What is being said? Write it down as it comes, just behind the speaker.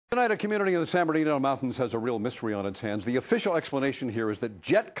Tonight, a community in the San Bernardino Mountains has a real mystery on its hands. The official explanation here is that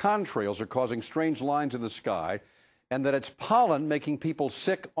jet contrails are causing strange lines in the sky and that it's pollen making people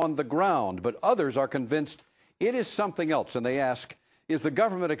sick on the ground. But others are convinced it is something else, and they ask, is the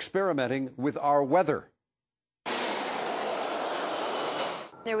government experimenting with our weather?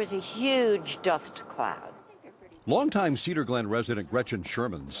 There was a huge dust cloud. Longtime Cedar Glen resident Gretchen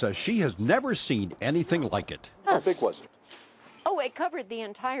Sherman says she has never seen anything like it. How big was it? Oh, it covered the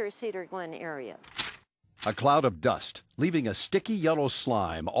entire Cedar Glen area. A cloud of dust, leaving a sticky yellow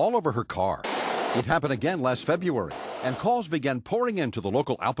slime all over her car. It happened again last February, and calls began pouring into the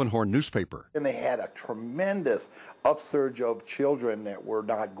local Alpenhorn newspaper. And they had a tremendous upsurge of children that were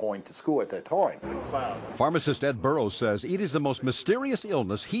not going to school at that time. Pharmacist Ed Burrows says it is the most mysterious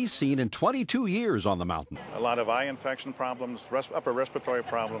illness he's seen in 22 years on the mountain. A lot of eye infection problems, upper respiratory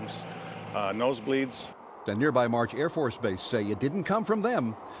problems, nosebleeds. The nearby March Air Force Base say it didn't come from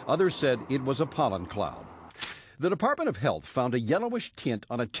them. Others said it was a pollen cloud. The Department of Health found a yellowish tint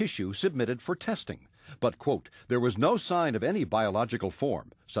on a tissue submitted for testing. But, quote, there was no sign of any biological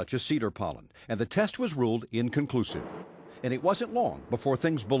form, such as cedar pollen, and the test was ruled inconclusive. And it wasn't long before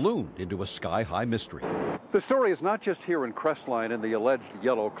things ballooned into a sky-high mystery. The story is not just here in Crestline in the alleged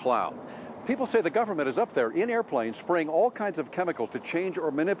yellow cloud. People say the government is up there in airplanes spraying all kinds of chemicals to change or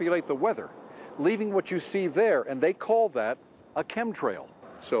manipulate the weather, leaving what you see there, and they call that a chemtrail.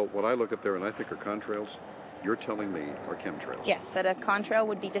 So what I look at there and I think are contrails, you're telling me are chemtrails? Yes, that a contrail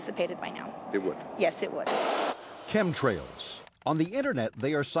would be dissipated by now. It would? Yes, it would. Chemtrails. On the internet,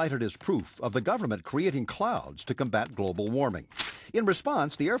 they are cited as proof of the government creating clouds to combat global warming. In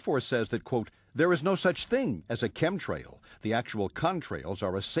response, the Air Force says that, quote, there is no such thing as a chemtrail. The actual contrails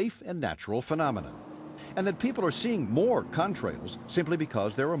are a safe and natural phenomenon. And that people are seeing more contrails simply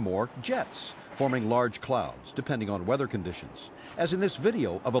because there are more jets forming large clouds, depending on weather conditions, as in this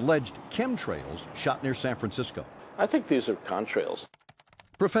video of alleged chemtrails shot near San Francisco. I think these are contrails.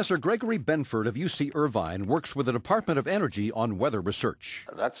 Professor Gregory Benford of UC Irvine works with the Department of Energy on weather research.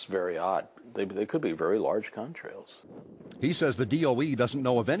 That's very odd. They could be very large contrails. He says the DOE doesn't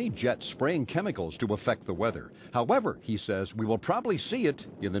know of any jets spraying chemicals to affect the weather. However, he says we will probably see it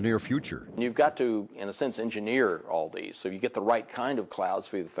in the near future. You've got to, in a sense, engineer all these so you get the right kind of clouds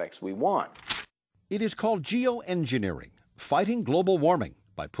for the effects we want. It is called geoengineering, fighting global warming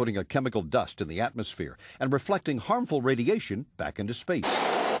by putting a chemical dust in the atmosphere and reflecting harmful radiation back into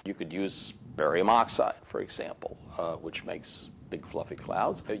space. You could use barium oxide, for example, which makes big fluffy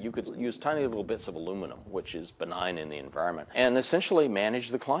clouds. You could use tiny little bits of aluminum, which is benign in the environment, and essentially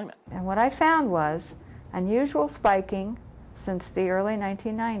manage the climate. And what I found was unusual spiking since the early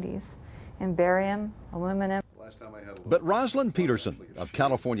 1990s in barium, aluminum. But Rosalind Peterson of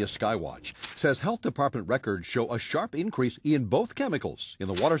California Skywatch says health department records show a sharp increase in both chemicals in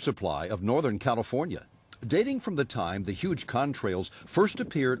the water supply of Northern California, dating from the time the huge contrails first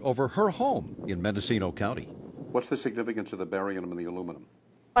appeared over her home in Mendocino County. What's the significance of the barium and the aluminum?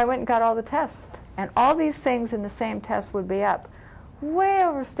 I went and got all the tests, and all these things in the same test would be up way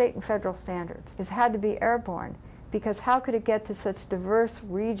over state and federal standards. It had to be airborne, because how could it get to such diverse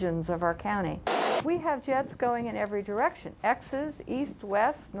regions of our county? We have jets going in every direction. X's, east,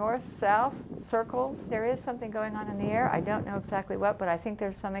 west, north, south, circles. There is something going on in the air. I don't know exactly what, but I think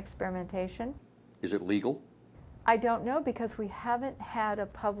there's some experimentation. Is it legal? I don't know, because we haven't had a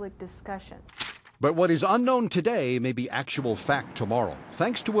public discussion. But what is unknown today may be actual fact tomorrow,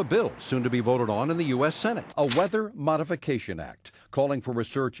 thanks to a bill soon to be voted on in the U.S. Senate, a Weather Modification Act, calling for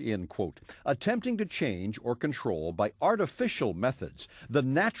research in, quote, attempting to change or control by artificial methods the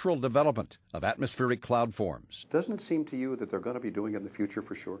natural development of atmospheric cloud forms. Doesn't it seem to you that they're going to be doing it in the future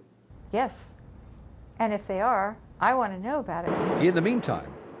for sure? Yes. And if they are, I want to know about it. In the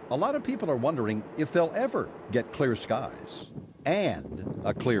meantime, a lot of people are wondering if they'll ever get clear skies and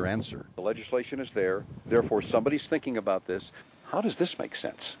a clear answer. The legislation is there, therefore somebody's thinking about this. How does this make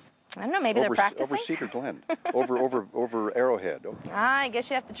sense? I don't know, maybe they're practicing? Over Cedar Glen, over Arrowhead. I guess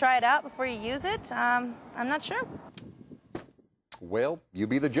you have to try it out before you use it. I'm not sure. Well, you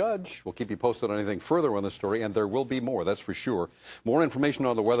be the judge. We'll keep you posted on anything further on the story, and there will be more, that's for sure. More information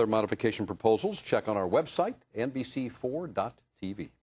on the weather modification proposals, check on our website, nbc4.tv.